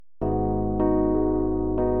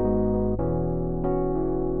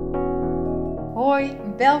Hoi,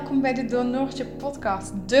 welkom bij de Door Noortje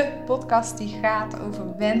podcast. De podcast die gaat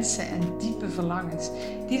over wensen en diepe verlangens,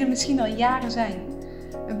 die er misschien al jaren zijn.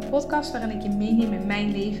 Een podcast waarin ik je meeneem in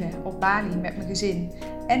mijn leven op Bali met mijn gezin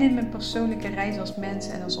en in mijn persoonlijke reis als mens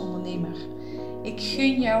en als ondernemer. Ik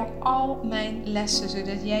gun jou al mijn lessen,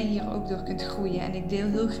 zodat jij hier ook door kunt groeien en ik deel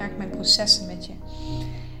heel graag mijn processen met je.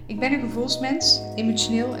 Ik ben een gevoelsmens,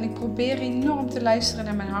 emotioneel en ik probeer enorm te luisteren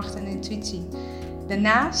naar mijn hart en intuïtie.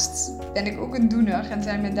 Daarnaast ben ik ook een doener en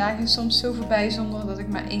zijn mijn dagen soms zo voorbij zonder dat ik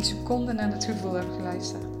maar 1 seconde naar het gevoel heb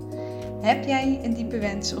geluisterd. Heb jij een diepe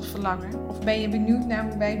wens of verlangen? Of ben je benieuwd naar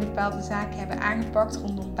hoe wij bepaalde zaken hebben aangepakt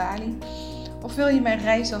rondom Bali? Of wil je mijn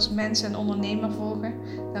reis als mens en ondernemer volgen?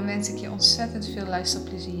 Dan wens ik je ontzettend veel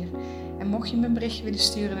luisterplezier. En mocht je me een berichtje willen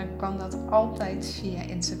sturen, dan kan dat altijd via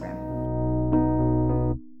Instagram.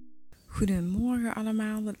 Goedemorgen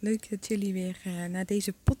allemaal, wat leuk dat jullie weer naar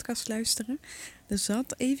deze podcast luisteren. Er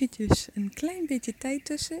zat eventjes een klein beetje tijd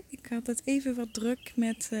tussen. Ik had het even wat druk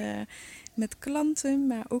met klanten,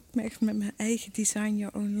 maar ook met mijn eigen Design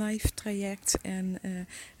Your Own Life traject en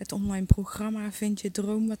het online programma Vind Je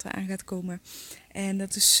Droom wat eraan gaat komen. En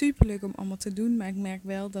dat is super leuk om allemaal te doen, maar ik merk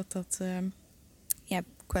wel dat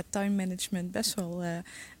qua time management best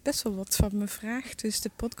wel wat van me vraagt. Dus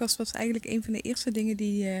de podcast was eigenlijk een van de eerste dingen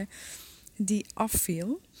die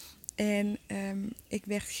afviel. En ik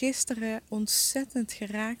werd gisteren ontzettend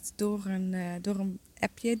geraakt door een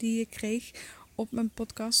appje die ik kreeg op mijn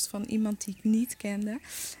podcast van iemand die ik niet kende.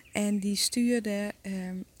 En die stuurde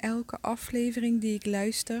elke aflevering die ik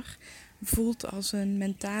luister voelt als een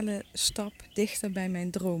mentale stap dichter bij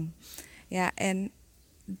mijn droom. Ja, en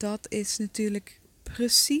dat is natuurlijk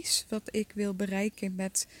precies wat ik wil bereiken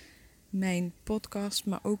met mijn podcast,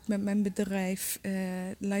 maar ook met mijn bedrijf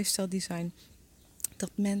Lifestyle Design.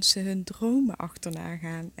 Dat mensen hun dromen achterna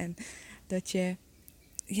gaan en dat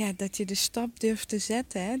je de stap durft te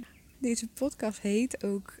zetten. Hè. Deze podcast heet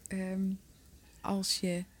ook als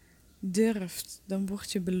je durft, dan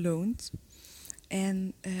word je beloond.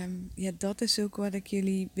 En dat is ook wat ik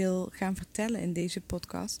jullie wil gaan vertellen in deze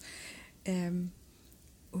podcast.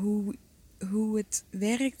 Hoe het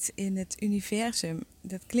werkt in het universum.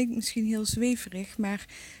 Dat klinkt misschien heel zweverig, maar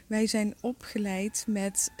wij zijn opgeleid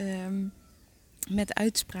met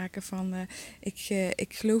uitspraken van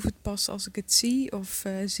ik geloof het pas als ik het zie, of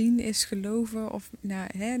zien is geloven, of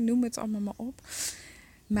noem het allemaal maar op.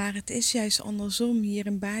 Maar het is juist andersom. Hier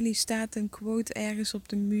in Bali staat een quote ergens op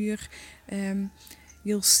de muur.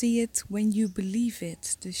 You'll see it when you believe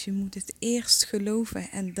it. Dus je moet het eerst geloven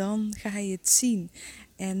en dan ga je het zien.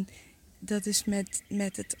 En dat is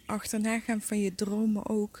met het achterna gaan van je dromen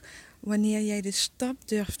ook. Wanneer jij de stap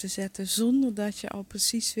durft te zetten zonder dat je al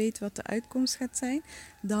precies weet wat de uitkomst gaat zijn,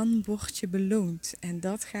 dan word je beloond. En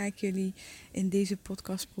dat ga ik jullie in deze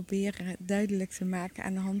podcast proberen duidelijk te maken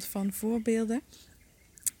aan de hand van voorbeelden.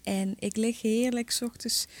 En ik lig heerlijk 's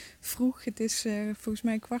ochtends vroeg, het is volgens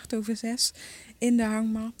mij 5:15, in de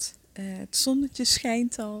hangmat. Het zonnetje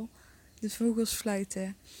schijnt al, de vogels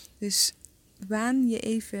fluiten. Dus waan je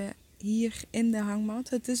even hier in de hangmat.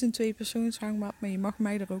 Het is een 2-persoons hangmat, maar je mag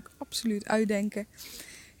mij er ook absoluut uitdenken.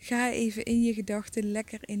 Ga even in je gedachten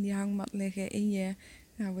lekker in die hangmat liggen.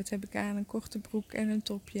 Wat heb ik aan? Een korte broek en een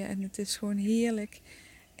topje. En het is gewoon heerlijk.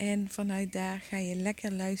 En vanuit daar ga je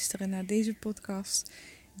lekker luisteren naar deze podcast,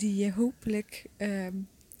 die je hopelijk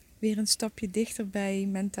weer een stapje dichter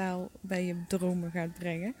mentaal bij je dromen gaat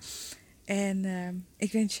brengen. En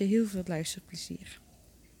ik wens je heel veel luisterplezier.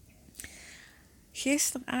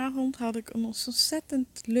 Gisteravond had ik een ontzettend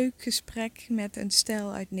leuk gesprek met een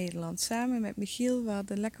stel uit Nederland. Samen met Michiel. We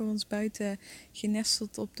hadden lekker ons buiten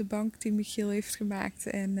genesteld op de bank die Michiel heeft gemaakt.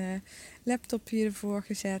 En laptopje ervoor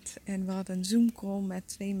gezet. En we hadden een Zoom call met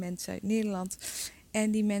 2 mensen uit Nederland.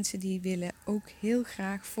 En die mensen die willen ook heel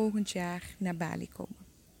graag volgend jaar naar Bali komen.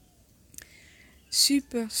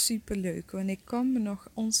 Super, super leuk. Want ik kan me nog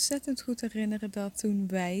ontzettend goed herinneren dat toen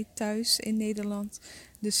wij thuis in Nederland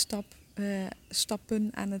de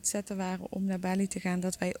stappen aan het zetten waren om naar Bali te gaan,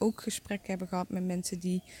 dat wij ook gesprekken hebben gehad met mensen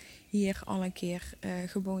die hier al een keer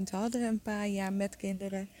gewoond hadden, een paar jaar met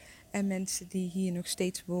kinderen, en mensen die hier nog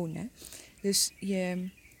steeds wonen. Dus je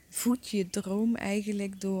voedt je droom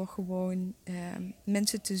eigenlijk door gewoon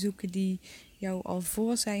mensen te zoeken die jou al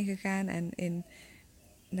voor zijn gegaan. En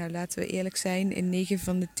laten we eerlijk zijn, in 9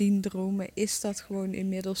 van de 10 dromen is dat gewoon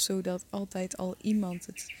inmiddels zo dat altijd al iemand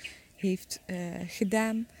het heeft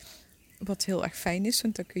gedaan. Wat heel erg fijn is,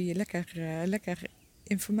 want dan kun je lekker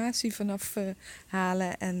informatie vanaf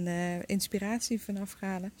halen en inspiratie vanaf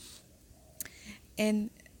halen. En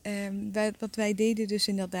Wat wij deden dus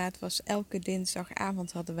inderdaad was elke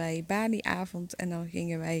dinsdagavond hadden wij Bali-avond. En dan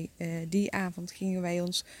gingen wij die avond gingen wij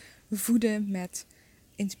ons voeden met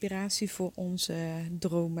inspiratie voor onze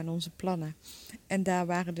dromen en onze plannen. En daar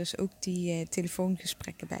waren dus ook die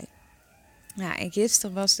telefoongesprekken bij. Ja, en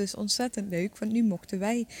gisteren was dus ontzettend leuk, want nu mochten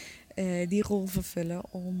wij die rol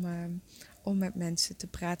vervullen om met mensen te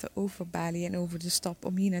praten over Bali en over de stap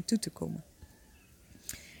om hier naartoe te komen.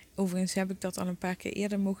 Overigens heb ik dat al een paar keer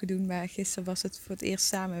eerder mogen doen, maar gisteren was het voor het eerst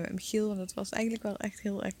samen met Michiel en dat was eigenlijk wel echt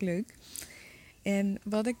heel erg leuk. En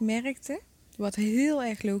wat ik merkte, wat heel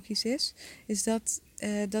erg logisch is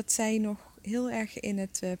dat zij nog heel erg in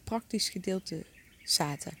het praktisch gedeelte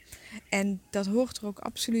zaten. En dat hoort er ook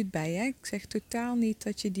absoluut bij. Hè? Ik zeg totaal niet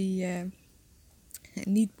dat je die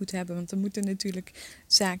niet moet hebben, want er moeten natuurlijk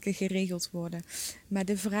zaken geregeld worden. Maar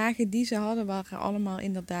de vragen die ze hadden waren allemaal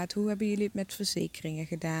inderdaad: hoe hebben jullie het met verzekeringen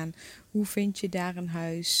gedaan? Hoe vind je daar een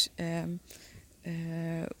huis?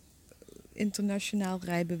 Internationaal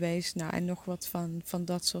rijbewijs, nou en nog wat van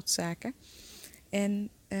dat soort zaken. En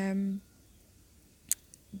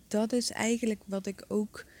dat is eigenlijk wat ik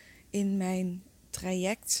ook in mijn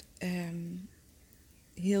traject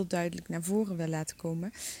heel duidelijk naar voren wil laten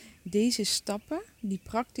komen. Deze stappen, die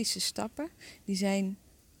praktische stappen, die zijn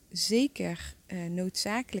zeker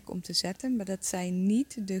noodzakelijk om te zetten, maar dat zijn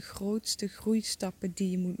niet de grootste groeistappen die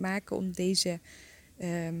je moet maken om deze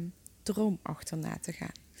droom achterna te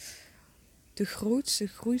gaan. De grootste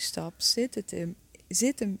groeistap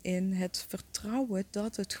zit hem in het vertrouwen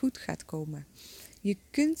dat het goed gaat komen. Je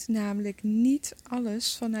kunt namelijk niet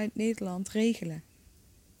alles vanuit Nederland regelen.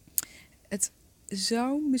 Het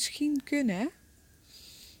zou misschien kunnen,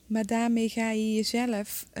 maar daarmee ga je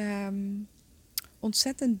jezelf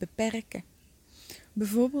ontzettend beperken.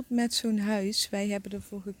 Bijvoorbeeld met zo'n huis. Wij hebben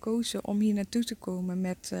ervoor gekozen om hier naartoe te komen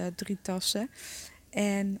met 3 tassen.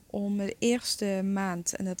 En om de eerste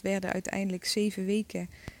maand, en dat werden uiteindelijk 7 weken,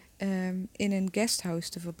 in een guesthouse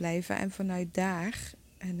te verblijven. En vanuit daar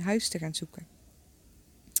een huis te gaan zoeken.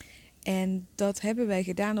 En dat hebben wij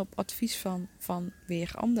gedaan op advies van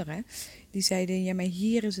weer anderen. Die zeiden, ja, maar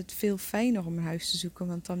hier is het veel fijner om een huis te zoeken,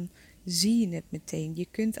 want dan zie je het meteen. Je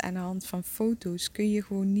kunt aan de hand van foto's, kun je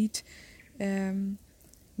gewoon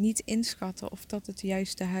niet inschatten of dat het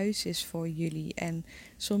juiste huis is voor jullie. En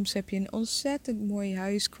soms heb je een ontzettend mooi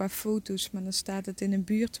huis qua foto's, maar dan staat het in een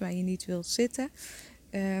buurt waar je niet wilt zitten.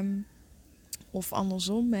 Of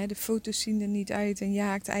andersom, hè, de foto's zien er niet uit en je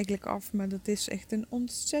haakt eigenlijk af, maar dat is echt een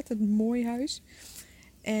ontzettend mooi huis.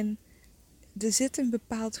 En er zit een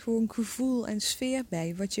bepaald gewoon gevoel en sfeer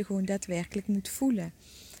bij, wat je gewoon daadwerkelijk moet voelen.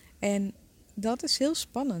 En dat is heel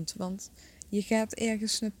spannend, want je gaat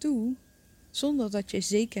ergens naartoe zonder dat je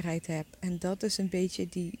zekerheid hebt. En dat is een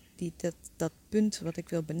beetje dat punt wat ik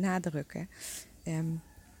wil benadrukken.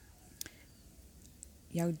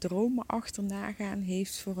 Jouw dromen achterna gaan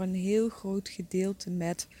heeft voor een heel groot gedeelte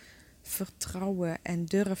met vertrouwen en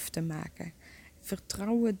durf te maken.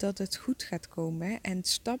 Vertrouwen dat het goed gaat komen en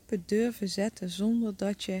stappen durven zetten zonder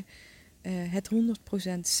dat je het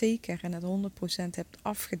 100% zeker en het 100% hebt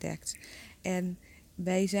afgedekt. En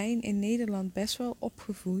wij zijn in Nederland best wel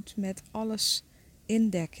opgevoed met alles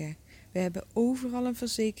indekken. We hebben overal een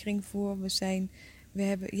verzekering voor.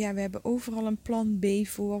 We hebben overal een plan B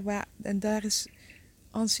voor. En daar is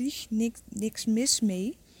aan zich niks mis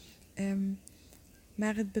mee.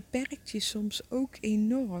 Maar het beperkt je soms ook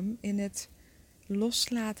enorm in het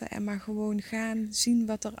loslaten en maar gewoon gaan, zien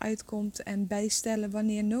wat er uitkomt en bijstellen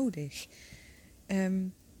wanneer nodig.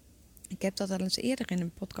 Ik heb dat al eens eerder in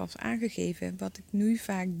een podcast aangegeven. Wat ik nu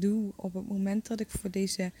vaak doe op het moment dat ik voor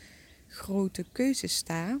deze grote keuzes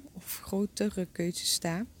sta, of grotere keuzes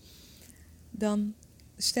sta, dan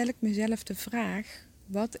stel ik mezelf de vraag: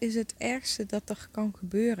 wat is het ergste dat er kan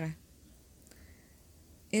gebeuren?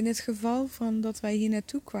 In het geval van dat wij hier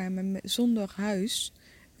naartoe kwamen zonder huis,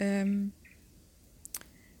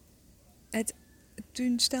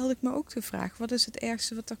 toen stelde ik me ook de vraag: wat is het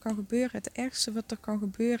ergste wat er kan gebeuren? Het ergste wat er kan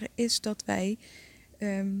gebeuren is dat wij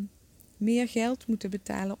meer geld moeten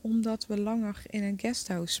betalen omdat we langer in een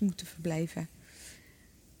guesthouse moeten verblijven.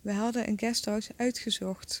 We hadden een guesthouse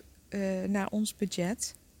uitgezocht naar ons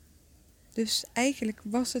budget. Dus eigenlijk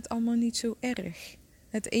was het allemaal niet zo erg.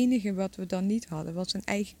 Het enige wat we dan niet hadden was een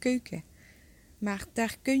eigen keuken. Maar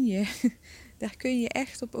daar kun je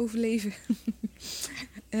echt op overleven.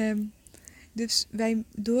 Dus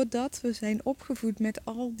doordat we zijn opgevoed met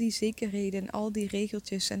al die zekerheden en al die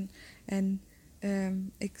regeltjes. En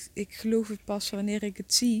ik geloof het pas wanneer ik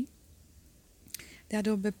het zie.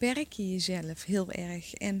 Daardoor beperk je jezelf heel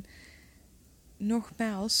erg. En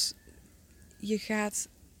nogmaals, je gaat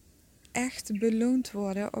echt beloond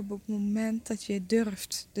worden op het moment dat je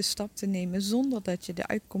durft de stap te nemen zonder dat je de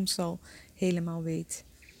uitkomst al helemaal weet.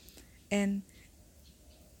 En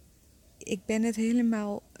ik ben het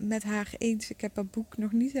helemaal met haar eens. Ik heb haar boek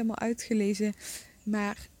nog niet helemaal uitgelezen,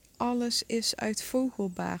 maar alles is uit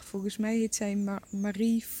Vogelbaar. Volgens mij heet zij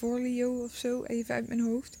Marie Forleo of zo, even uit mijn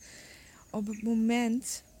hoofd. Op het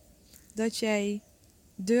moment dat jij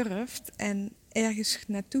durft en ergens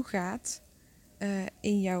naartoe gaat,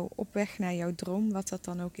 op weg naar jouw droom, wat dat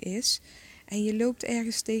dan ook is, en je loopt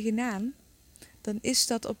ergens tegenaan, dan is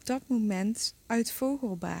dat op dat moment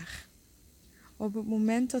uitvogelbaar. Op het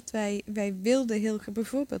moment dat wij wilden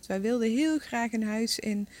heel graag een huis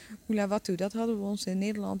in Uluwatu. Dat hadden we ons in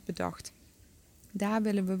Nederland bedacht. Daar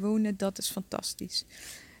willen we wonen, dat is fantastisch.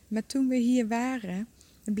 Maar toen we hier waren,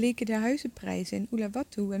 bleken de huizenprijzen in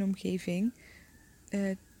Uluwatu en omgeving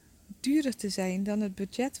duurder te zijn dan het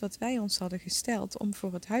budget wat wij ons hadden gesteld om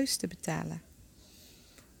voor het huis te betalen.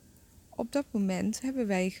 Op dat moment hebben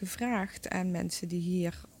wij gevraagd aan mensen die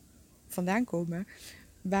hier vandaan komen,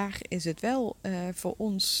 waar is het wel voor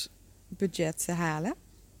ons budget te halen?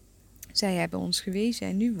 Zij hebben ons gewezen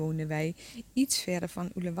en nu wonen wij iets verder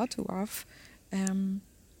van Uluwatu af,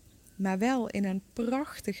 maar wel in een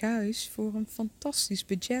prachtig huis voor een fantastisch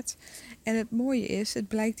budget. En het mooie is, het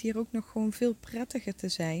blijkt hier ook nog gewoon veel prettiger te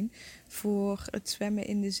zijn voor het zwemmen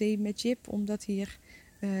in de zee met Jip, omdat hier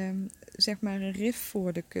zeg maar een rif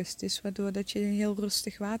voor de kust is, waardoor dat je een heel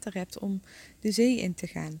rustig water hebt om de zee in te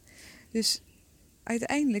gaan. Dus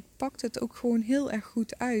uiteindelijk pakt het ook gewoon heel erg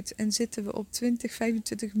goed uit en zitten we op 20,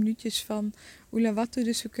 25 minuutjes van Uluwatu,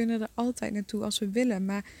 dus we kunnen er altijd naartoe als we willen.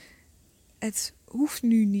 Maar het hoeft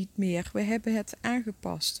nu niet meer. We hebben het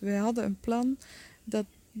aangepast. We hadden een plan dat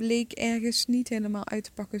bleek ergens niet helemaal uit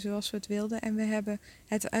te pakken zoals we het wilden. En we hebben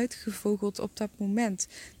het uitgevogeld op dat moment.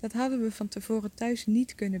 Dat hadden we van tevoren thuis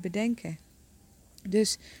niet kunnen bedenken.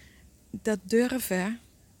 Dus dat durven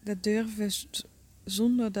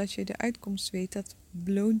zonder dat je de uitkomst weet, dat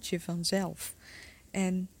beloont je vanzelf.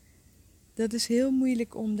 En dat is heel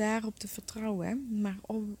moeilijk om daarop te vertrouwen. Maar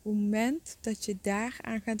op het moment dat je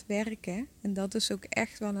daaraan gaat werken, en dat is ook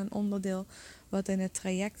echt wel een onderdeel wat in het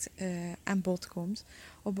traject aan bod komt.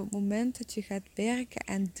 Op het moment dat je gaat werken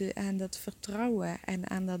aan dat vertrouwen en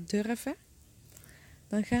aan dat durven,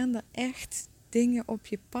 dan gaan er echt dingen op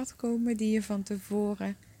je pad komen die je van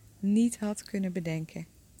tevoren niet had kunnen bedenken.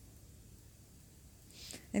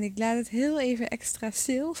 En ik laat het heel even extra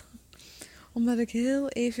stil, omdat ik heel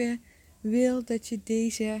even wil dat je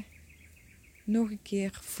deze nog een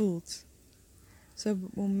keer voelt. Dus op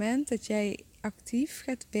het moment dat jij actief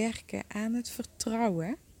gaat werken aan het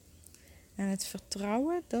vertrouwen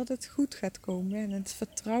dat het goed gaat komen en het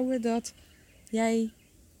vertrouwen dat jij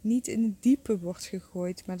niet in het diepe wordt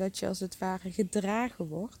gegooid, maar dat je als het ware gedragen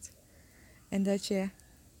wordt en dat je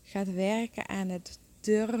gaat werken aan het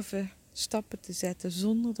durven stappen te zetten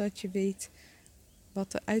zonder dat je weet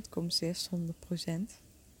wat de uitkomst is, 100%.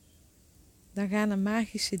 Dan gaan er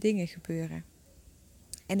magische dingen gebeuren.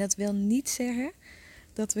 En dat wil niet zeggen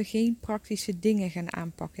dat we geen praktische dingen gaan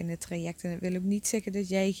aanpakken in het traject. En dat wil ook niet zeggen dat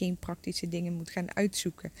jij geen praktische dingen moet gaan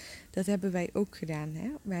uitzoeken. Dat hebben wij ook gedaan. Hè?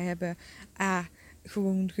 Wij hebben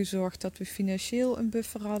gewoon gezorgd dat we financieel een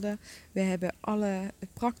buffer hadden. We hebben alle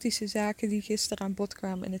praktische zaken die gisteren aan bod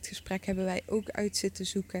kwamen in het gesprek, hebben wij ook uit zitten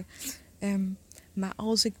zoeken. Maar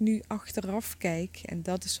als ik nu achteraf kijk, en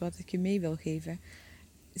dat is wat ik je mee wil geven,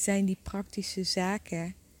 zijn die praktische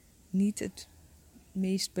zaken niet het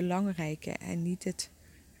meest belangrijke en niet het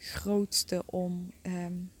grootste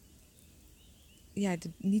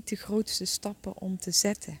niet de grootste stappen om te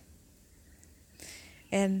zetten.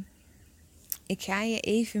 En ik ga je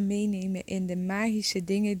even meenemen in de magische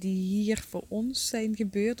dingen die hier voor ons zijn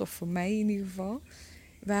gebeurd, of voor mij in ieder geval,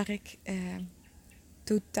 waar ik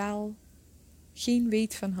totaal geen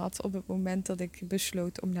weet van had op het moment dat ik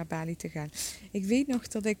besloot om naar Bali te gaan. Ik weet nog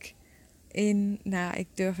dat ik ik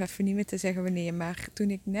durf even niet meer te zeggen wanneer, maar toen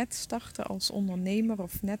ik net startte als ondernemer,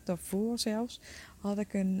 of net daarvoor zelfs, had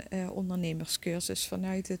ik een ondernemerscursus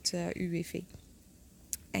vanuit het UWV.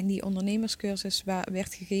 En die ondernemerscursus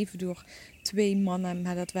werd gegeven door 2 mannen,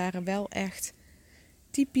 maar dat waren wel echt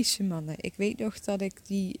typische mannen. Ik weet nog dat ik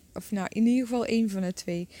in ieder geval 1 van de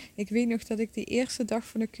 2. Ik weet nog dat ik die eerste dag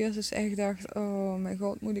van de cursus echt dacht, oh mijn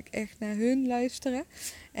god, moet ik echt naar hun luisteren?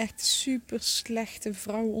 Echt super slechte,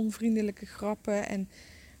 vrouwonvriendelijke grappen. En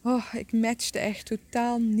ik matchte echt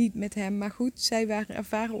totaal niet met hem. Maar goed, zij waren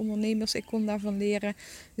ervaren ondernemers, ik kon daarvan leren.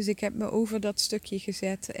 Dus ik heb me over dat stukje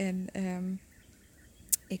gezet en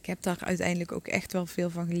ik heb daar uiteindelijk ook echt wel veel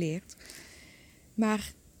van geleerd.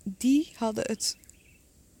 Maar die hadden het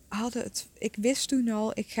ik wist toen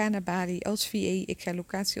al, ik ga naar Bali als VA, ik ga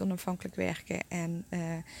locatie onafhankelijk werken en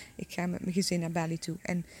ik ga met mijn gezin naar Bali toe.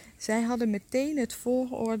 En zij hadden meteen het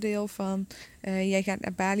vooroordeel van, jij gaat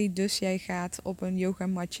naar Bali, dus jij gaat op een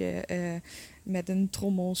yogamatje met een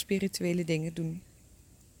trommel spirituele dingen doen.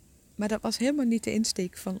 Maar dat was helemaal niet de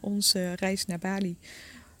insteek van onze reis naar Bali.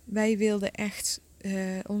 Wij wilden echt,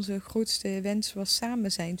 onze grootste wens was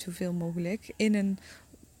samen zijn zoveel mogelijk in een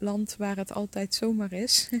land waar het altijd zomer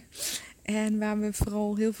is. En waar we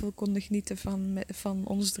vooral heel veel konden genieten van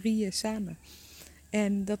ons drieën samen.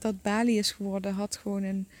 En dat Bali is geworden had gewoon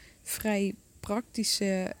een vrij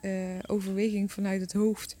praktische overweging vanuit het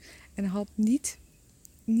hoofd. En had niet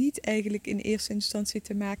eigenlijk in eerste instantie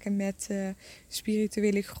te maken met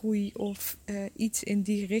spirituele groei of iets in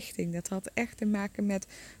die richting. Dat had echt te maken met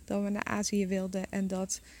dat we naar Azië wilden en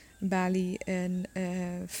dat Bali een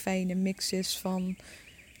fijne mix is van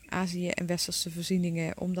Azië en westerse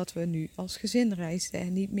voorzieningen, omdat we nu als gezin reisden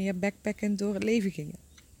en niet meer backpackend door het leven gingen.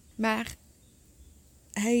 Maar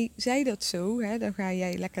hij zei dat zo, hè, dan ga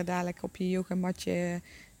jij lekker dadelijk op je yogamatje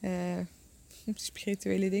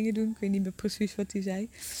spirituele dingen doen. Ik weet niet meer precies wat hij zei.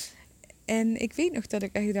 En ik weet nog dat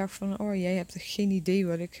ik echt dacht van, oh, jij hebt geen idee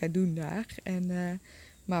wat ik ga doen daar.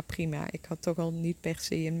 Maar prima, ik had toch al niet per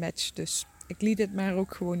se een match, dus ik liet het maar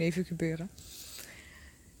ook gewoon even gebeuren.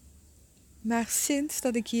 Maar sinds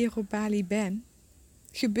dat ik hier op Bali ben,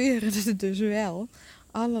 gebeuren er dus wel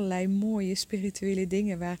allerlei mooie spirituele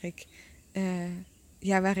dingen waar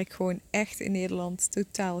ik gewoon echt in Nederland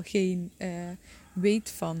totaal geen weet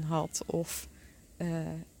van had of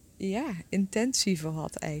intentie voor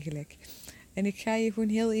had eigenlijk. En ik ga je gewoon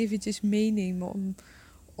heel eventjes meenemen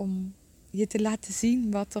om je te laten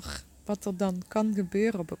zien wat er dan kan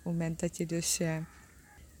gebeuren op het moment dat je dus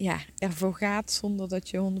ervoor gaat zonder dat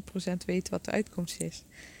je 100% weet wat de uitkomst is.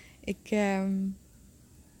 Ik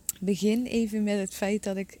begin even met het feit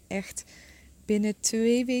dat ik echt binnen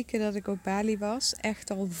 2 weken dat ik op Bali was,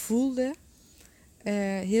 echt al voelde,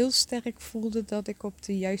 heel sterk voelde dat ik op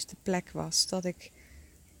de juiste plek was. Dat ik,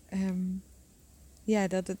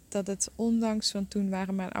 dat het ondanks, want toen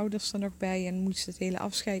waren mijn ouders er nog bij en moest het hele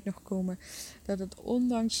afscheid nog komen, dat het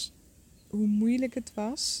ondanks hoe moeilijk het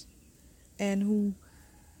was en hoe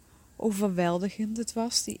overweldigend het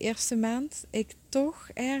was die eerste maand, ik toch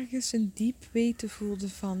ergens een diep weten voelde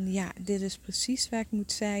van, ja, dit is precies waar ik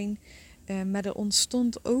moet zijn. Maar er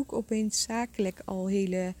ontstond ook opeens zakelijk al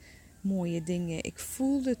hele mooie dingen. Ik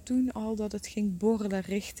voelde toen al dat het ging borrelen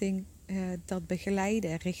richting dat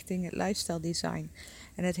begeleiden, richting het lifestyle design.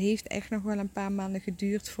 En het heeft echt nog wel een paar maanden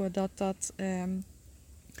geduurd voordat dat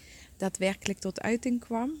daadwerkelijk tot uiting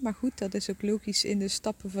kwam. Maar goed, dat is ook logisch in de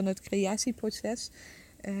stappen van het creatieproces.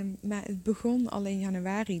 Maar het begon al in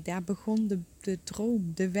januari. Daar begon de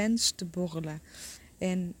droom, de wens te borrelen.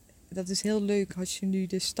 En dat is heel leuk als je nu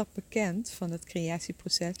de stappen kent van het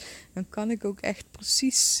creatieproces. Dan kan ik ook echt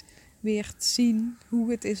precies weer zien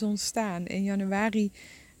hoe het is ontstaan. In januari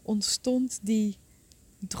ontstond die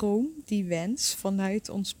droom, die wens vanuit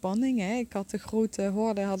ontspanning. Hè. Ik had de grote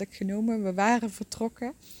horde genomen. We waren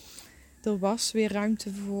vertrokken. Er was weer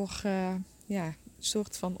ruimte voor een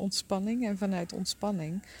soort van ontspanning. En vanuit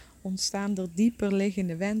ontspanning ontstaan er dieper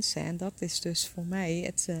liggende wensen. En dat is dus voor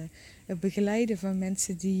mij het begeleiden van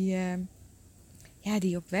mensen die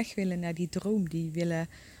op weg willen naar die droom. Die willen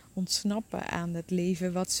ontsnappen aan het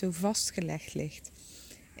leven wat zo vastgelegd ligt.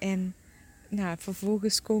 En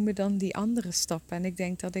vervolgens komen dan die andere stappen. En ik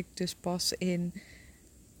denk dat ik dus pas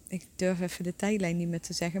ik durf even de tijdlijn niet meer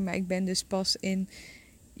te zeggen, maar ik ben dus pas in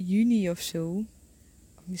juni of zo,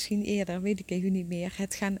 misschien eerder, weet ik even niet meer,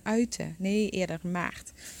 het gaan uiten. Nee, eerder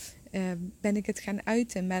maart. Ben ik het gaan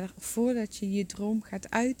uiten. Maar voordat je je droom gaat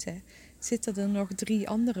uiten, zitten er nog 3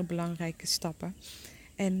 andere belangrijke stappen.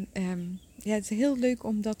 En het is heel leuk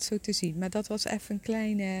om dat zo te zien. Maar dat was even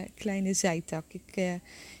een kleine zijtak.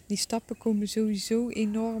 Die stappen komen sowieso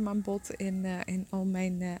enorm aan bod in al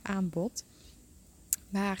mijn aanbod.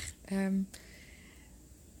 Maar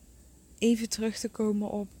even terug te komen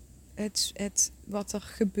op wat er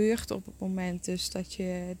gebeurt op het moment. Dus dat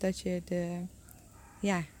je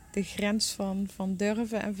de grens van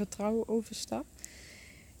durven en vertrouwen overstapt.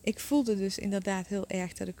 Ik voelde dus inderdaad heel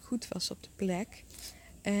erg dat ik goed was op de plek.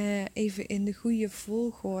 Even in de goede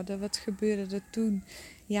volgorde. Wat gebeurde er toen?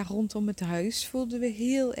 Ja, rondom het huis voelden we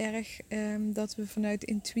heel erg dat we vanuit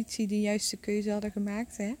intuïtie de juiste keuze hadden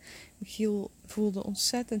gemaakt. Hè? Michiel voelde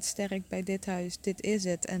ontzettend sterk bij dit huis. Dit is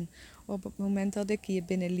het. En op het moment dat ik hier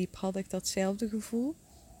binnenliep, had ik datzelfde gevoel.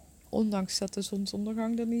 Ondanks dat de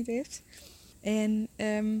zonsondergang er niet is. En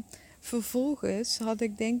vervolgens had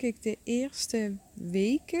ik denk ik de eerste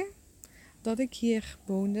weken dat ik hier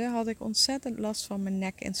woonde, had ik ontzettend last van mijn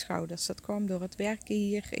nek en schouders. Dat kwam door het werken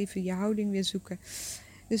hier, even je houding weer zoeken.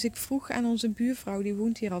 Dus ik vroeg aan onze buurvrouw, die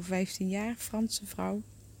woont hier al 15 jaar, Franse vrouw,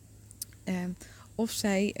 of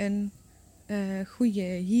zij een goede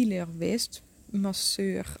healer wist,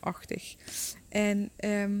 masseurachtig. En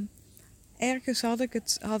ergens had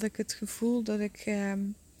ik het gevoel dat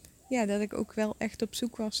dat ik ook wel echt op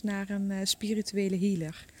zoek was naar een spirituele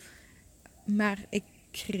healer. Maar ik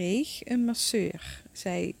kreeg een masseur.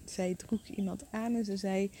 Zij droeg iemand aan en ze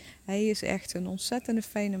zei, hij is echt een ontzettende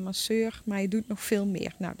fijne masseur, maar hij doet nog veel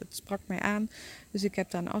meer. Nou, dat sprak mij aan, dus ik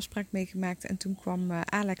heb daar een afspraak mee gemaakt. En toen kwam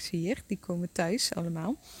Alex hier, die komen thuis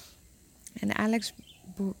allemaal. En Alex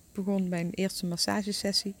begon bij een eerste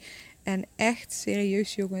massagesessie. En echt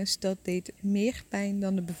serieus jongens, dat deed meer pijn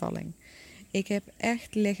dan de bevalling. Ik heb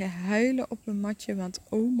echt liggen huilen op mijn matje, want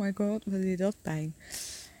oh my god, wat deed dat pijn.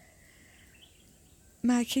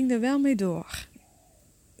 Maar ik ging er wel mee door.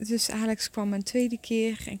 Dus Alex kwam een tweede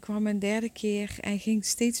keer en kwam een derde keer en ging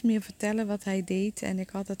steeds meer vertellen wat hij deed. En ik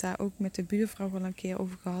had het daar ook met de buurvrouw al een keer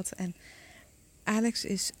over gehad. En Alex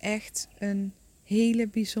is echt een hele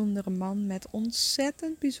bijzondere man met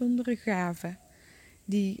ontzettend bijzondere gaven.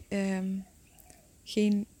 Die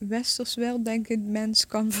geen westers weldenkend mens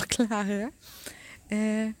kan verklaren.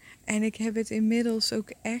 En ik heb het inmiddels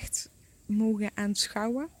ook echt mogen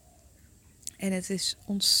aanschouwen. En het is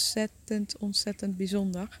ontzettend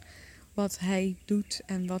bijzonder wat hij doet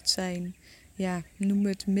en wat zijn, noem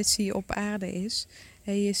het missie op aarde is.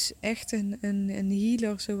 Hij is echt een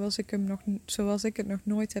healer zoals ik het nog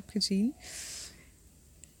nooit heb gezien.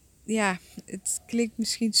 Ja, het klinkt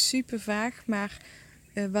misschien super vaag, maar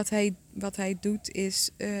wat hij doet is,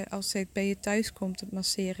 als hij bij je thuis komt te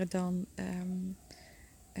masseren, dan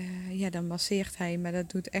masseert hij. Maar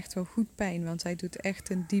dat doet echt wel goed pijn, want hij doet echt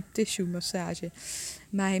een deep tissue massage.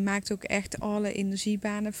 Maar hij maakt ook echt alle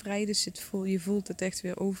energiebanen vrij, dus je voelt het echt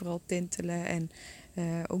weer overal tintelen. En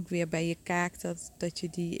ook weer bij je kaak dat je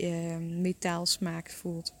die metaalsmaak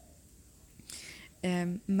voelt.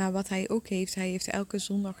 Maar wat hij ook heeft, hij heeft elke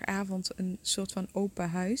zondagavond een soort van open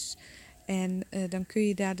huis. En dan kun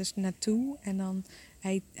je daar dus naartoe. En dan,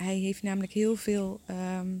 hij heeft namelijk heel veel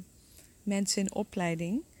mensen in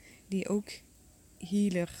opleiding die ook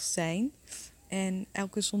healers zijn. En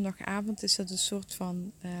elke zondagavond is dat een soort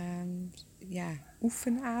van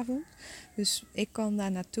oefenavond. Dus ik kan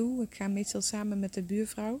daar naartoe. Ik ga meestal samen met de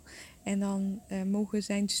buurvrouw. En dan mogen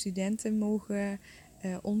zijn studenten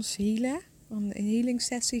ons healen. Een healing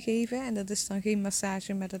sessie geven. En dat is dan geen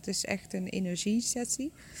massage, maar dat is echt een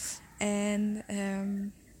energiesessie. En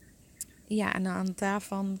en aan de hand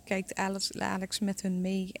daarvan kijkt Alex met hun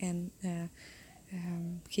mee en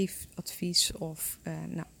geeft advies of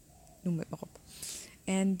noem het maar op.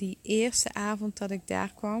 En die eerste avond dat ik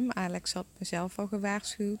daar kwam, Alex had mezelf al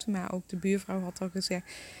gewaarschuwd, maar ook de buurvrouw had al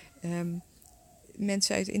gezegd,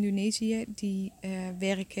 mensen uit Indonesië die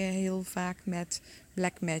werken heel vaak met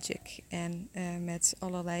black magic en met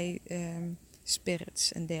allerlei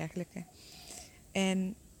spirits en dergelijke.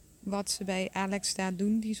 En wat ze bij Alex daar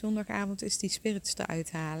doen die zondagavond is die spirits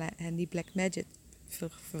eruit halen en die black magic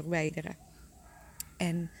verwijderen.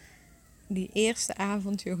 En die eerste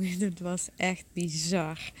avond, jongen, dat was echt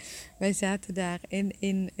bizar. Wij zaten daar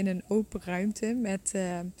in een open ruimte met,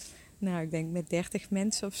 ik denk met 30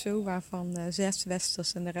 mensen of zo, waarvan 6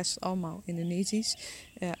 Westers en de rest allemaal Indonesisch.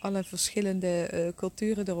 Alle verschillende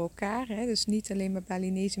culturen door elkaar. Hè? Dus niet alleen maar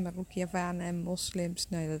Balinese, maar ook Javanen en moslims.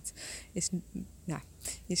 Dat is,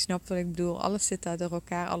 je snapt wat ik bedoel. Alles zit daar door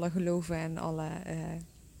elkaar, alle geloven en alle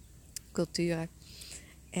culturen.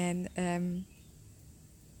 En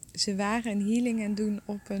ze waren een healing aan het doen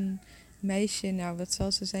op een meisje, wat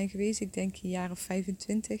zal ze zijn geweest? Ik denk een jaar of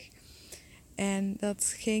 25. En dat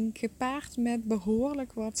ging gepaard met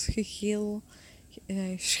behoorlijk wat gegil,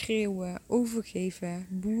 schreeuwen, overgeven,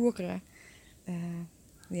 boeren.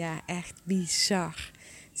 Echt bizar.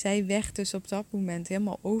 Zij werd dus op dat moment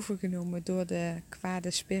helemaal overgenomen door de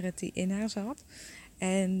kwade spirit die in haar zat.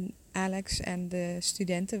 En Alex en de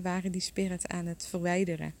studenten waren die spirit aan het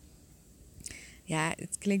verwijderen. Ja,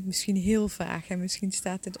 het klinkt misschien heel vaag en misschien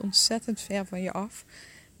staat het ontzettend ver van je af.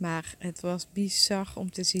 Maar het was bizar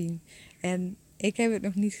om te zien. En ik heb het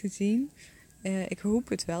nog niet gezien. Ik hoop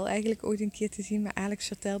het wel eigenlijk ooit een keer te zien. Maar Alex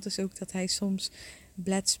vertelt dus ook dat hij soms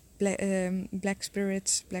black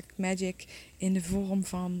spirits, black magic in de vorm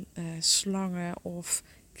van slangen of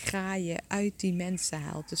kraaien uit die mensen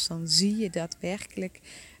haalt. Dus dan zie je daadwerkelijk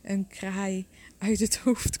een kraai uit het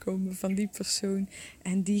hoofd komen van die persoon.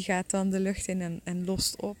 En die gaat dan de lucht in en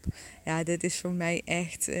lost op. Ja, dit is voor mij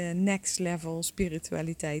echt next level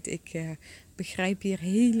spiritualiteit. Ik begrijp hier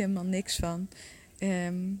helemaal niks van.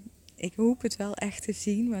 Ik hoop het wel echt te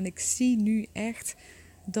zien, want ik zie nu echt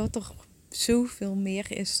dat er zoveel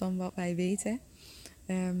meer is dan wat wij weten.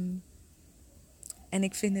 En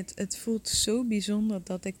ik vind het voelt zo bijzonder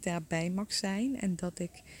dat ik daarbij mag zijn. En dat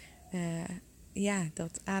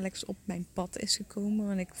dat Alex op mijn pad is gekomen.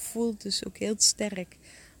 Want ik voel dus ook heel sterk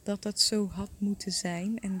dat dat zo had moeten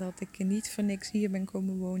zijn. En dat ik niet voor niks hier ben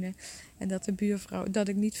komen wonen. En dat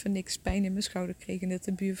ik niet voor niks pijn in mijn schouder kreeg. En dat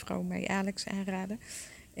de buurvrouw mij Alex aanraadde.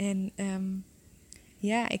 En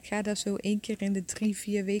ik ga daar zo 1 keer in de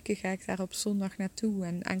 3-4 weken ga ik daar op zondag naartoe.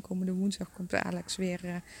 En aankomende woensdag komt Alex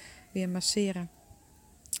weer masseren.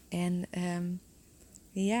 En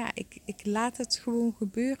ik laat het gewoon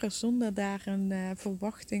gebeuren zonder daar een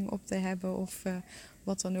verwachting op te hebben of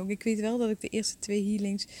wat dan ook. Ik weet wel dat ik de eerste 2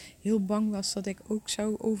 healings heel bang was dat ik ook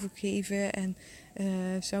zou overgeven en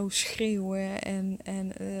zou schreeuwen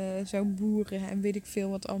en zou boeren en weet ik veel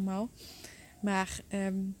wat allemaal. Maar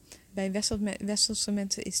bij westerse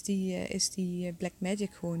mensen is die black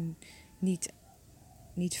magic gewoon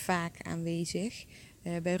niet vaak aanwezig.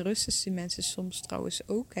 Bij Russische mensen soms trouwens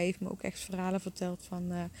ook. Hij heeft me ook echt verhalen verteld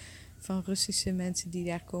van Russische mensen die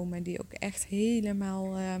daar komen. En die ook echt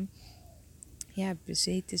helemaal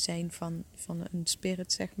bezeten zijn van een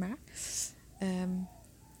spirit, zeg maar.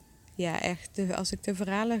 Echt. Als ik de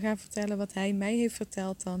verhalen ga vertellen wat hij mij heeft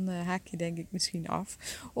verteld, dan haak je denk ik misschien af.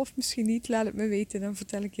 Of misschien niet, laat het me weten. Dan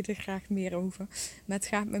vertel ik je er graag meer over. Maar het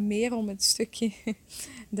gaat me meer om het stukje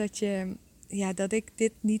dat ik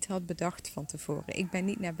dit niet had bedacht van tevoren. Ik ben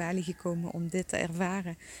niet naar Bali gekomen om dit te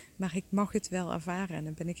ervaren. Maar ik mag het wel ervaren en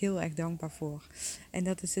daar ben ik heel erg dankbaar voor. En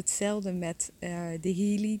dat is hetzelfde met de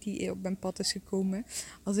Healy die op mijn pad is gekomen.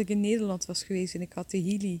 Als ik in Nederland was geweest en ik had de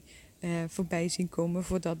Healy voorbij zien komen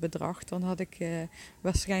voor dat bedrag, dan had ik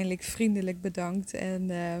waarschijnlijk vriendelijk bedankt. En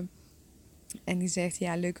die zegt,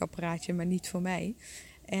 ja, leuk apparaatje, maar niet voor mij.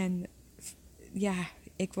 En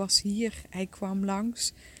ik was hier, hij kwam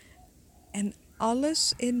langs. En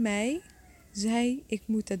alles in mij zei, ik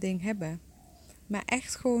moet dat ding hebben. Maar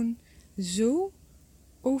echt gewoon zo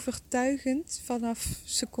overtuigend vanaf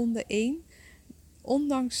seconde 1.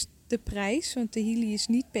 Ondanks de prijs, want de Healy is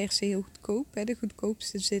niet per se heel goedkoop. Hè. De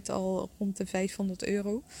goedkoopste zit al rond de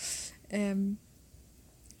 €500.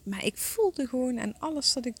 Maar ik voelde gewoon aan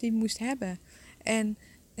alles dat ik die moest hebben. En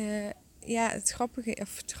het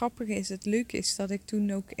grappige is, het leuke is dat ik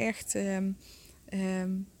toen ook echt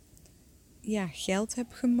geld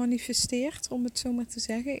heb gemanifesteerd, om het zo maar te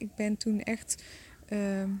zeggen. Ik ben toen echt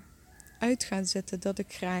uit gaan zetten dat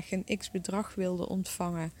ik graag een x-bedrag wilde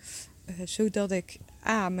ontvangen. Zodat ik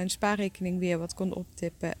mijn spaarrekening weer wat kon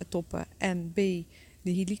toppen en B, de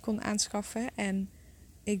Healy kon aanschaffen. En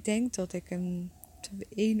ik denk dat ik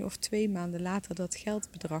 1 of 2 maanden later dat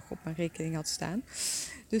geldbedrag op mijn rekening had staan.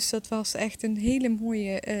 Dus dat was echt een hele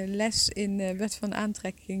mooie les in wet van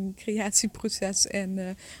aantrekking, creatieproces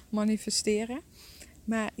en manifesteren.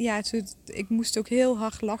 Maar ja, ik moest ook heel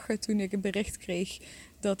hard lachen toen ik een bericht kreeg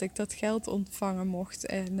dat ik dat geld ontvangen mocht.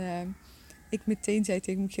 En ik meteen zei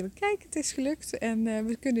tegen Michiel, kijk, het is gelukt en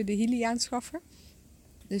we kunnen de Healy aanschaffen.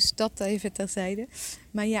 Dus dat even terzijde.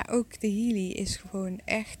 Maar ja, ook de Healy is gewoon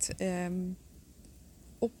echt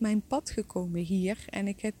op mijn pad gekomen hier. En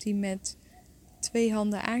ik heb die met 2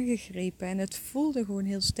 handen aangegrepen. En het voelde gewoon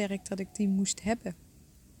heel sterk dat ik die moest hebben.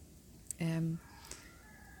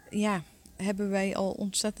 Hebben wij al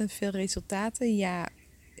ontzettend veel resultaten? Ja,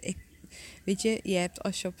 weet je hebt,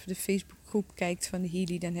 als je op de Facebookgroep kijkt van de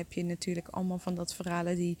Healy, dan heb je natuurlijk allemaal van dat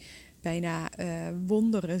verhalen die bijna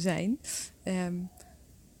wonderen zijn.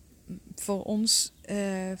 Voor ons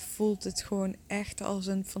voelt het gewoon echt als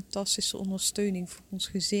een fantastische ondersteuning voor ons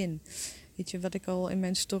gezin. Weet je, wat ik al in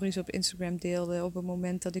mijn stories op Instagram deelde, op het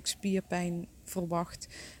moment dat ik spierpijn verwacht,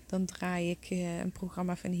 dan draai ik een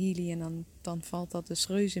programma van Healy en dan valt dat dus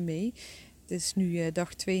reuze mee. Het is nu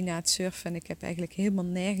dag 2 na het surfen en ik heb eigenlijk helemaal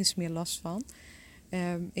nergens meer last van.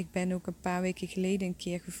 Ik ben ook een paar weken geleden een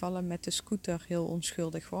keer gevallen met de scooter, heel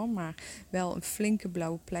onschuldig hoor, maar wel een flinke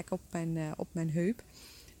blauwe plek op mijn heup.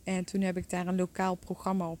 En toen heb ik daar een lokaal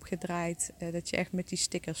programma op gedraaid, dat je echt met die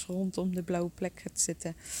stickers rondom de blauwe plek gaat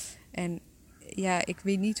zitten. En ja, ik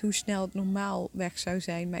weet niet hoe snel het normaal weg zou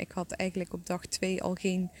zijn, maar ik had eigenlijk op dag 2 al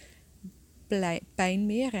geen pijn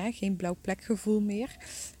meer, hè? Geen blauw plekgevoel meer.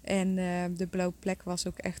 En de blauwe plek was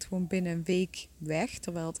ook echt gewoon binnen een week weg,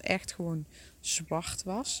 terwijl het echt gewoon zwart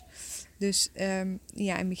was. Dus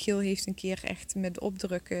ja, en Michiel heeft een keer echt met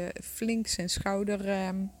opdrukken flink zijn schouder,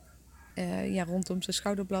 ja, rondom zijn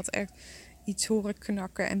schouderblad echt iets horen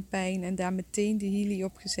knakken en pijn. En daar meteen de Healy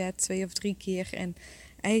op gezet, 2 of 3 keer. En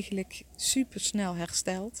eigenlijk super snel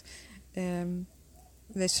hersteld.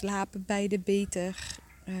 We slapen beide beter.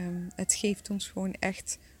 Het geeft ons gewoon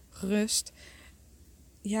echt rust.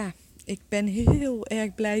 Ja, ik ben heel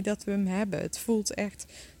erg blij dat we hem hebben. Het voelt echt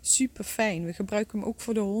super fijn. We gebruiken hem ook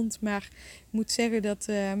voor de hond. Maar ik moet zeggen dat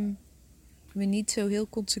we niet zo heel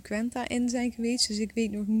consequent daarin zijn geweest. Dus ik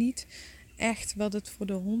weet nog niet echt wat het voor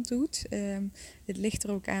de hond doet. Het ligt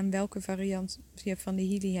er ook aan welke variant je van de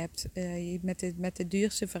Healy hebt. Met de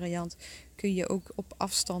duurste variant kun je ook op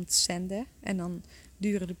afstand zenden. En dan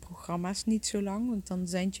duren de programma's niet zo lang. Want dan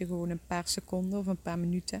zend je gewoon een paar seconden of een paar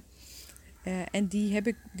minuten. En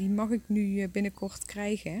die mag ik nu binnenkort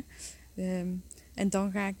krijgen. En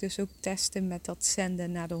dan ga ik dus ook testen met dat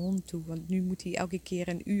zenden naar de hond toe. Want nu moet hij elke keer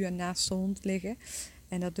een uur naast de hond liggen.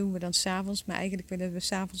 En dat doen we dan 's avonds. Maar eigenlijk willen we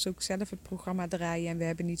 's avonds ook zelf het programma draaien. En we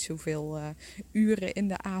hebben niet zoveel uren in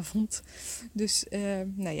de avond. Dus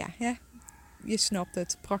nou ja, je snapt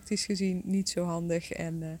het. Praktisch gezien niet zo handig.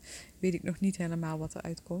 En weet ik nog niet helemaal wat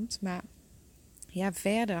eruit komt. Maar ja,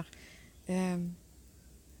 verder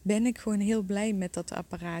ben ik gewoon heel blij met dat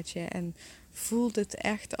apparaatje. En voelt het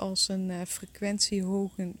echt als een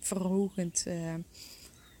frequentieverhogend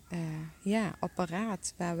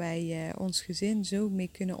apparaat. Waar wij ons gezin zo mee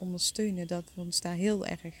kunnen ondersteunen. Dat we ons daar heel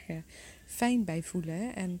erg fijn bij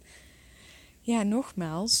voelen. En ja,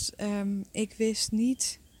 nogmaals, ik wist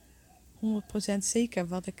niet 100% zeker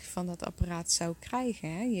wat ik van dat apparaat zou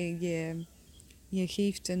krijgen. Hè. Je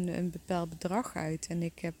geeft een bepaald bedrag uit. En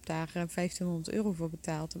ik heb daar 1500 euro voor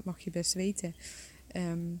betaald. Dat mag je best weten.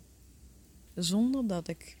 Zonder dat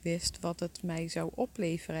ik wist wat het mij zou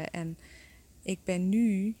opleveren. En ik ben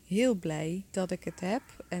nu heel blij dat ik het heb.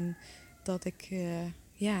 En dat ik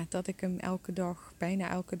hem bijna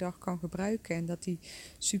elke dag kan gebruiken. En dat hij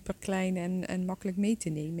super klein en makkelijk mee te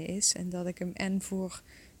nemen is. En dat ik hem en voor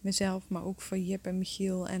mezelf, maar ook voor Jip en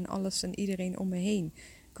Michiel en alles en iedereen om me heen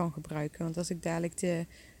kan gebruiken. Want als ik dadelijk de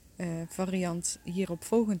variant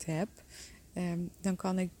hieropvolgend heb, dan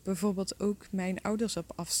kan ik bijvoorbeeld ook mijn ouders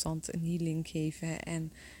op afstand een healing geven.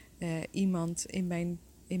 En iemand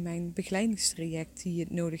in mijn begeleidingstraject die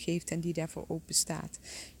het nodig heeft en die daarvoor open staat.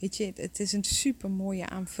 Weet je, het is een super mooie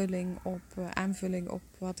aanvulling op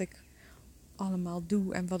wat ik allemaal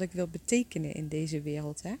doe en wat ik wil betekenen in deze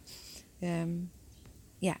wereld. Hè?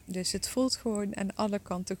 Ja, dus het voelt gewoon aan alle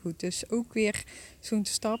kanten goed. Dus ook weer zo'n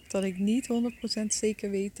stap dat ik niet 100% zeker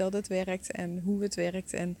weet dat het werkt en hoe het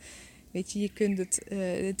werkt. En weet je, je kunt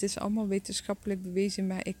het is allemaal wetenschappelijk bewezen,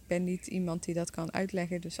 maar ik ben niet iemand die dat kan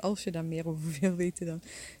uitleggen. Dus als je daar meer over wil weten, dan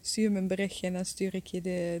stuur me een berichtje en dan stuur ik je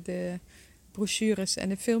de brochures en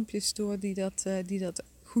de filmpjes door die dat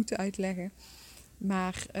goed uitleggen.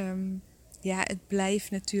 Maar ja, het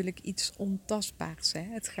blijft natuurlijk iets ontastbaars. Hè?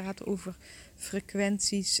 Het gaat over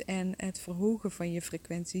frequenties en het verhogen van je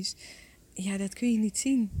frequenties. Ja, dat kun je niet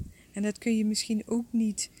zien. En dat kun je misschien ook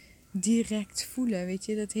niet direct voelen. Weet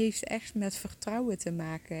je, dat heeft echt met vertrouwen te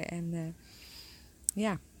maken. En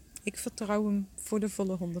ja, ik vertrouw hem voor de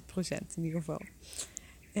volle 100% in ieder geval.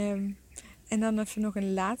 En dan even nog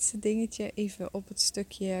een laatste dingetje. Even op het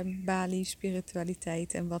stukje Bali,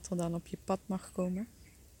 spiritualiteit en wat er dan op je pad mag komen.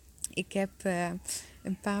 Ik heb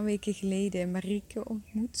een paar weken geleden Marieke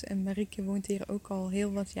ontmoet. En Marieke woont hier ook al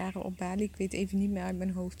heel wat jaren op Bali. Ik weet even niet meer uit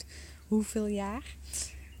mijn hoofd hoeveel jaar.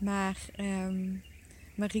 Maar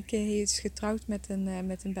Marieke is getrouwd met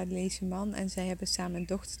een Balinese man. En zij hebben samen een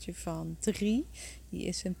dochtertje van 3. Die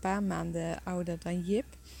is een paar maanden ouder dan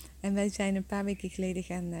Jip. En wij zijn een paar weken geleden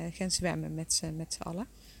gaan zwemmen met z'n allen.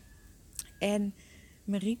 En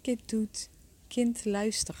Marieke doet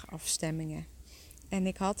kindluisterafstemmingen. En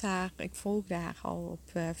ik volgde haar al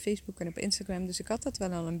op Facebook en op Instagram. Dus ik had dat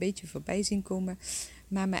wel al een beetje voorbij zien komen.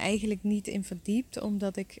 Maar me eigenlijk niet in verdiept.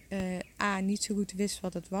 Omdat ik A, niet zo goed wist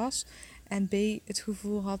wat het was. En B, het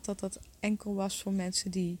gevoel had dat dat enkel was voor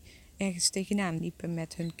mensen die ergens tegenaan liepen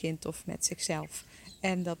met hun kind of met zichzelf.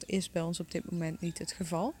 En dat is bij ons op dit moment niet het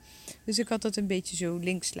geval. Dus ik had dat een beetje zo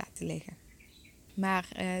links laten liggen. Maar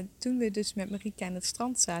toen we dus met Marieke aan het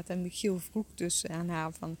strand zaten en Michiel vroeg dus aan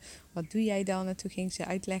haar van wat doe jij dan? En toen ging ze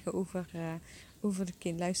uitleggen over de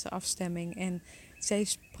kindluisterafstemming. En zij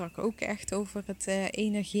sprak ook echt over het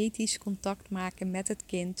energetisch contact maken met het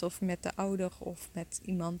kind of met de ouder of met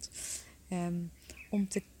iemand. Om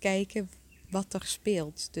te kijken wat er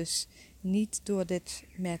speelt. Dus Niet door dit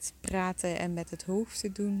met praten en met het hoofd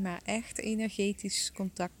te doen, maar echt energetisch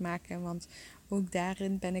contact maken. Want ook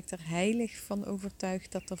daarin ben ik er heilig van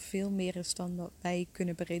overtuigd dat er veel meer is dan wat wij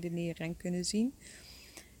kunnen beredeneren en kunnen zien.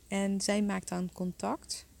 En zij maakt dan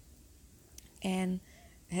contact. En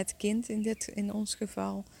het kind in ons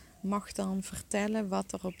geval mag dan vertellen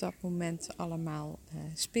wat er op dat moment allemaal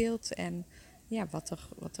speelt en ja,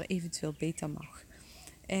 wat er eventueel beter mag.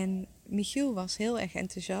 En Michiel was heel erg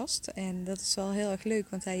enthousiast en dat is wel heel erg leuk,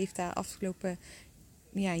 want hij heeft daar afgelopen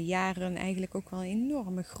jaren eigenlijk ook wel een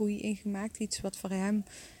enorme groei in gemaakt. Iets wat voor hem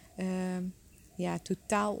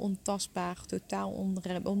totaal ontastbaar, totaal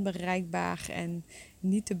onbereikbaar en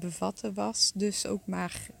niet te bevatten was. Dus ook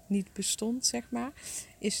maar niet bestond, zeg maar.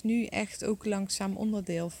 Is nu echt ook langzaam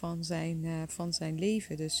onderdeel van zijn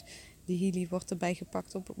leven. Dus die Healy wordt erbij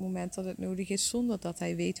gepakt op het moment dat het nodig is, zonder dat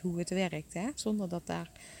hij weet hoe het werkt. Hè? Zonder dat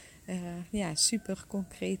daar super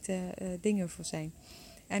concrete dingen voor zijn.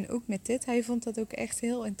 En ook met dit, hij vond dat ook echt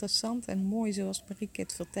heel interessant en mooi, zoals Marieke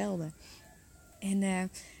het vertelde. En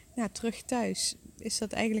terug thuis is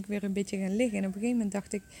dat eigenlijk weer een beetje gaan liggen. En op een gegeven moment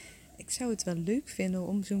dacht ik zou het wel leuk vinden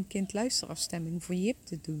om zo'n kindluisterafstemming voor Jip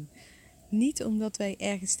te doen. Niet omdat wij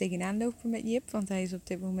ergens tegenaan lopen met Jip, want hij is op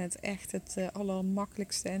dit moment echt het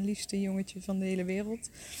allermakkelijkste en liefste jongetje van de hele wereld.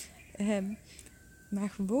 Maar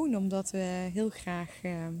gewoon omdat we heel graag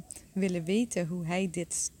willen weten hoe hij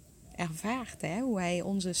dit ervaart. Hè? Hoe hij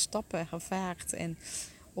onze stappen ervaart en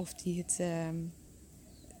of hij het...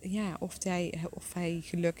 of hij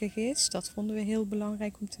gelukkig is, dat vonden we heel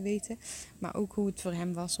belangrijk om te weten. Maar ook hoe het voor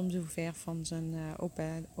hem was om zo ver van zijn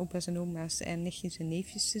opa's en oma's en nichtjes en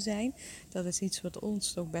neefjes te zijn. Dat is iets wat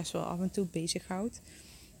ons toch best wel af en toe bezighoudt.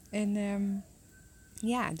 En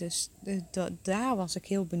dus daar was ik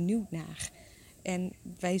heel benieuwd naar. En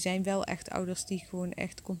wij zijn wel echt ouders die gewoon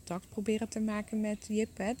echt contact proberen te maken met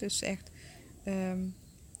Jip. Hè? Dus echt...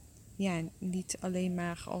 niet alleen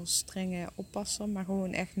maar als strenge oppasser, maar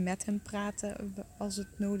gewoon echt met hem praten als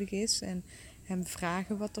het nodig is. En hem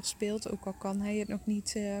vragen wat er speelt, ook al kan hij het nog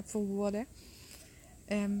niet verwoorden.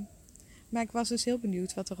 Maar ik was dus heel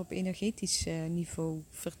benieuwd wat er op energetisch niveau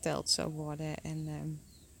verteld zou worden. En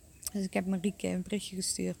dus ik heb Marieke een berichtje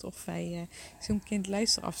gestuurd of wij zo'n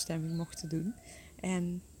kindluisterafstemming mochten doen.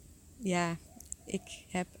 En ja, ik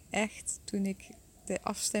heb echt, toen ik de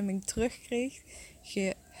afstemming terugkreeg,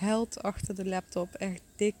 gehuild achter de laptop. Echt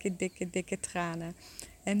dikke tranen.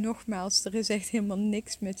 En nogmaals, er is echt helemaal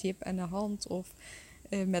niks met Jip aan de hand of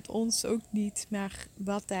met ons ook niet. Maar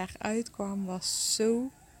wat daaruit kwam was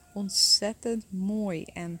zo ontzettend mooi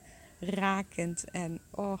en rakend. En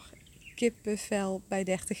kippenvel bij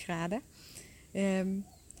 30 graden.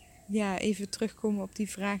 Even terugkomen op die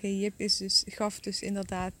vragen. Jip gaf dus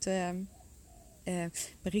inderdaad...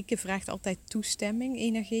 Marieke vraagt altijd toestemming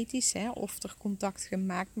energetisch, hè, of er contact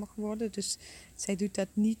gemaakt mag worden. Dus zij doet dat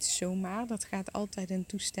niet zomaar. Dat gaat altijd in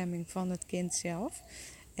toestemming van het kind zelf.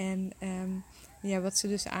 En wat ze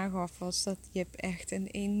dus aangaf was dat Jip echt een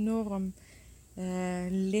enorm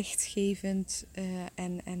lichtgevend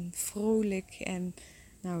en vrolijk en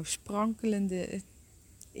sprankelende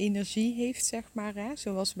energie heeft, zeg maar. Hè,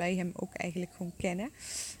 zoals wij hem ook eigenlijk gewoon kennen.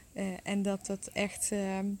 En dat echt...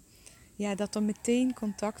 dat er meteen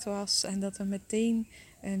contact was en dat er meteen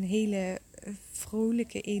een hele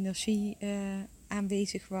vrolijke energie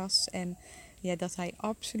aanwezig was. En dat hij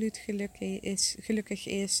absoluut gelukkig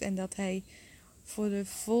is en dat hij voor de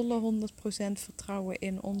volle 100% vertrouwen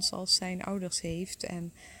in ons als zijn ouders heeft.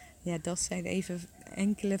 En dat zijn even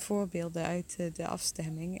enkele voorbeelden uit de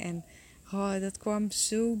afstemming. En dat kwam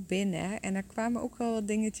zo binnen. En er kwamen ook wel wat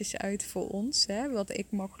dingetjes uit voor ons, hè, wat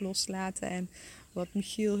ik mag loslaten en wat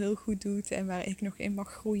Michiel heel goed doet en waar ik nog in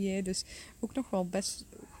mag groeien. Dus ook nog wel best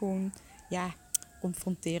gewoon,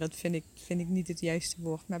 confronterend vind ik niet het juiste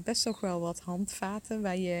woord. Maar best nog wel wat handvaten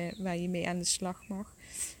waar je mee aan de slag mag.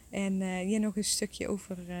 En nog een stukje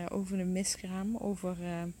over de miskraam,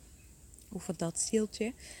 over dat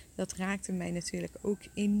zieltje. Dat raakte mij natuurlijk ook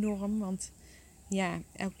enorm, want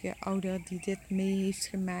elke ouder die dit mee heeft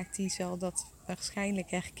gemaakt, die zal dat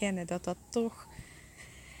waarschijnlijk herkennen. Dat toch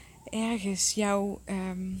ergens jou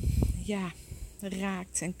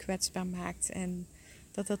raakt en kwetsbaar maakt. En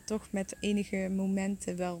dat toch met enige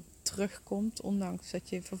momenten wel terugkomt. Ondanks dat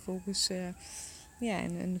je vervolgens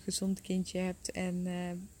een gezond kindje hebt en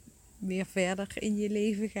weer verder in je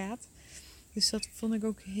leven gaat. Dus dat vond ik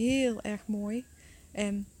ook heel erg mooi.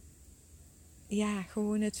 En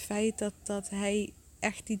gewoon het feit dat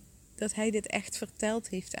hij dit echt verteld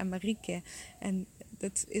heeft aan Marieke. En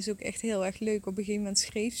dat is ook echt heel erg leuk. Op een gegeven moment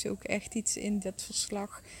schreef ze ook echt iets in dat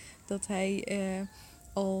verslag dat hij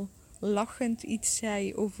al lachend iets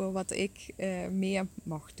zei over wat ik meer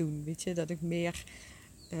mag doen. Weet je, dat ik meer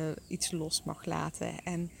iets los mag laten.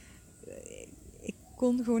 En ik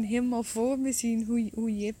kon gewoon helemaal voor me zien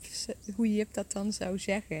hoe Jip dat dan zou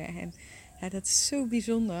zeggen. En ja, dat is zo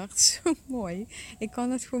bijzonder, zo mooi. Ik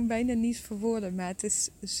kan het gewoon bijna niet verwoorden, maar het is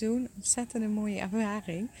zo'n ontzettende mooie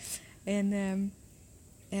ervaring. En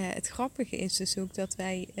het grappige is dus ook dat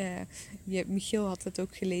wij... Michiel had het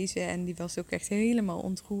ook gelezen en die was ook echt helemaal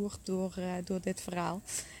ontroerd door dit verhaal.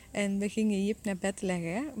 En we gingen Jip naar bed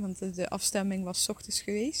leggen, want de afstemming was 's ochtends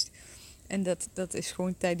geweest. En dat is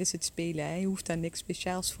gewoon tijdens het spelen. Hè. Je hoeft daar niks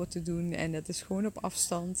speciaals voor te doen. En dat is gewoon op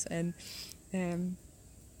afstand. En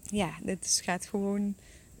gaat gewoon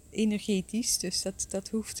energetisch. Dus dat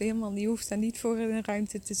hoeft helemaal niet. Je hoeft daar niet voor in een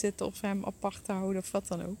ruimte te zitten of hem apart te houden of wat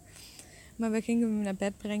dan ook. Maar we gingen hem naar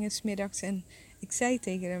bed brengen 's middags. En ik zei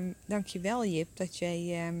tegen hem, dankjewel Jip dat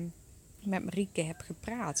jij met Marieke hebt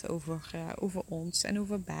gepraat over ons en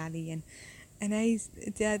over Bali. En hij...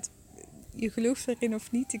 je gelooft erin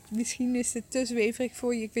of niet. Misschien is het te zweverig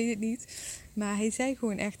voor je, ik weet het niet. Maar hij zei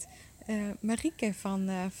gewoon echt... Marieke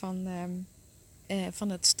van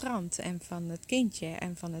het strand en van het kindje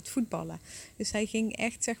en van het voetballen. Dus hij ging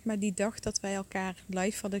echt, zeg maar, die dag dat wij elkaar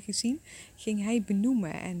live hadden gezien, ging hij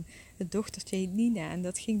benoemen. En het dochtertje heet Nina. En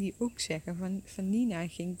dat ging hij ook zeggen. Van Nina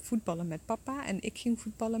ging voetballen met papa en ik ging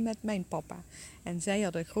voetballen met mijn papa. En zij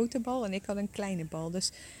had een grote bal en ik had een kleine bal.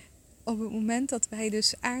 Dus op het moment dat wij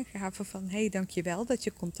dus aangaven van... Hey, dankjewel dat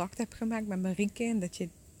je contact hebt gemaakt met Marieke en dat je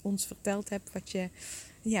ons verteld hebt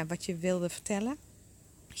wat je wilde vertellen,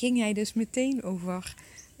 ging hij dus meteen over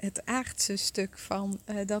het aardse stuk van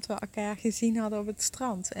dat we elkaar gezien hadden op het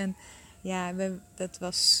strand. En ja, dat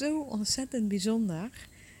was zo ontzettend bijzonder.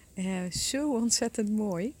 Zo ontzettend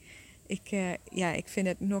mooi. Ik vind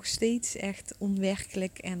het nog steeds echt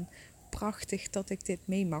onwerkelijk en prachtig dat ik dit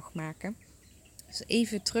mee mag maken. Dus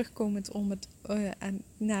even terugkomend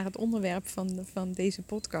naar het onderwerp van deze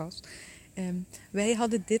podcast. Wij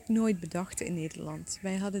hadden dit nooit bedacht in Nederland.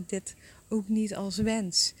 Wij hadden dit ook niet als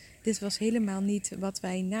wens. Dit was helemaal niet wat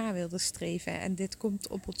wij na wilden streven. En dit komt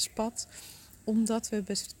op ons pad omdat we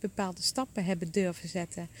bepaalde stappen hebben durven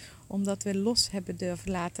zetten. Omdat we los hebben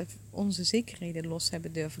durven laten, onze zekerheden los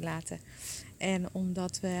hebben durven laten. En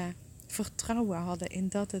omdat we vertrouwen hadden in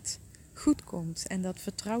dat het goed komt. En dat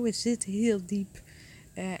vertrouwen zit heel diep.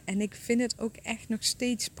 En ik vind het ook echt nog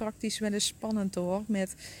steeds praktisch wel eens spannend hoor.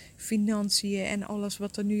 Met financiën en alles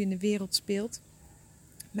wat er nu in de wereld speelt.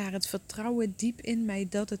 Maar het vertrouwen diep in mij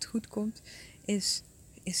dat het goed komt is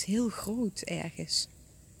heel groot ergens.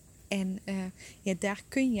 En daar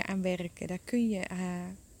kun je aan werken. Daar kun je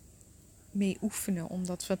mee oefenen om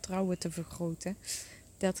dat vertrouwen te vergroten.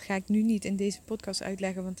 Dat ga ik nu niet in deze podcast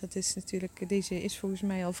uitleggen. Want deze is volgens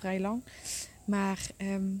mij al vrij lang. Maar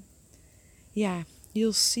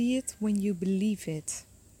you'll see it when you believe it.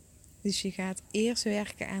 Dus je gaat eerst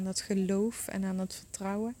werken aan dat geloof en aan het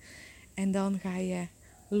vertrouwen. En dan ga je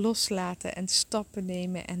loslaten en stappen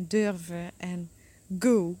nemen en durven en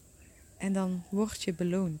go. En dan word je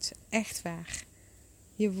beloond. Echt waar.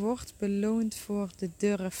 Je wordt beloond voor de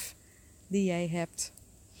durf die jij hebt.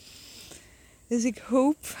 Dus ik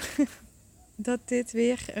hoop dat dit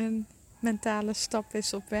weer een mentale stap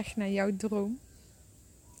is op weg naar jouw droom.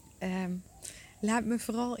 Laat me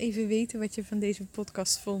vooral even weten wat je van deze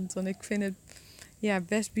podcast vond. Want ik vind het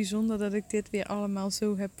best bijzonder dat ik dit weer allemaal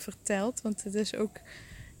zo heb verteld. Want het is ook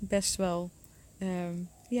best wel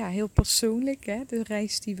heel persoonlijk. Hè? De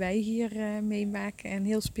reis die wij hier meemaken en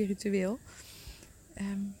heel spiritueel.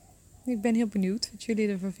 Ik ben heel benieuwd wat jullie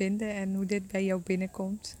ervan vinden en hoe dit bij jou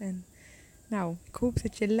binnenkomt. En nou, ik hoop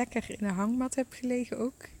dat je lekker in een hangmat hebt gelegen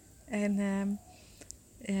ook. En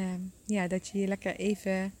dat je je lekker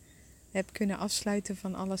even hebt kunnen afsluiten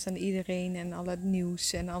van alles en iedereen en al het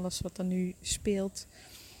nieuws en alles wat er nu speelt.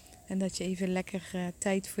 En dat je even lekker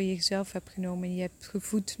tijd voor jezelf hebt genomen en je hebt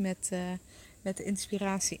gevoed met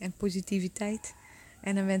inspiratie en positiviteit.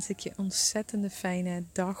 En dan wens ik je een ontzettende fijne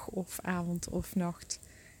dag of avond of nacht.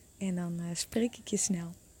 En dan spreek ik je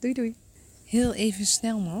snel. Doei doei. Heel even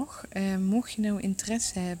snel nog. Mocht je nou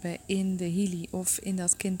interesse hebben in de Healy of in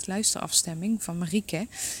dat kind-luisterafstemming van Marieke.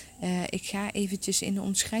 Ik ga eventjes in de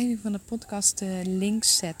omschrijving van de podcast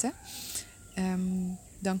links zetten.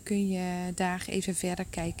 Dan kun je daar even verder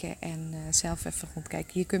kijken en zelf even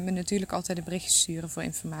rondkijken. Je kunt me natuurlijk altijd een berichtje sturen voor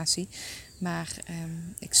informatie. Maar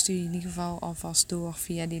ik stuur je in ieder geval alvast door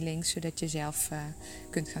via die link, zodat je zelf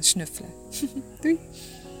kunt gaan snuffelen. Doei!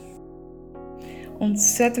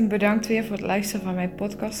 ontzettend bedankt weer voor het luisteren van mijn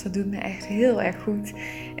podcast. Dat doet me echt heel erg goed.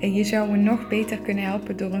 En je zou me nog beter kunnen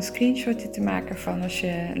helpen door een screenshotje te maken van als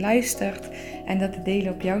je luistert. En dat te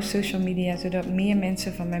delen op jouw social media, zodat meer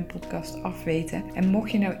mensen van mijn podcast afweten. En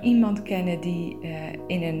mocht je nou iemand kennen die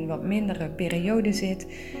in een wat mindere periode zit,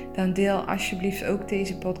 dan deel alsjeblieft ook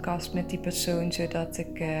deze podcast met die persoon. Zodat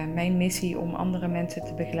ik mijn missie om andere mensen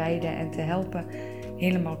te begeleiden en te helpen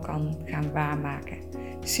helemaal kan gaan waarmaken.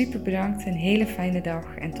 Super bedankt, een hele fijne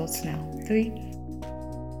dag en tot snel. Doei!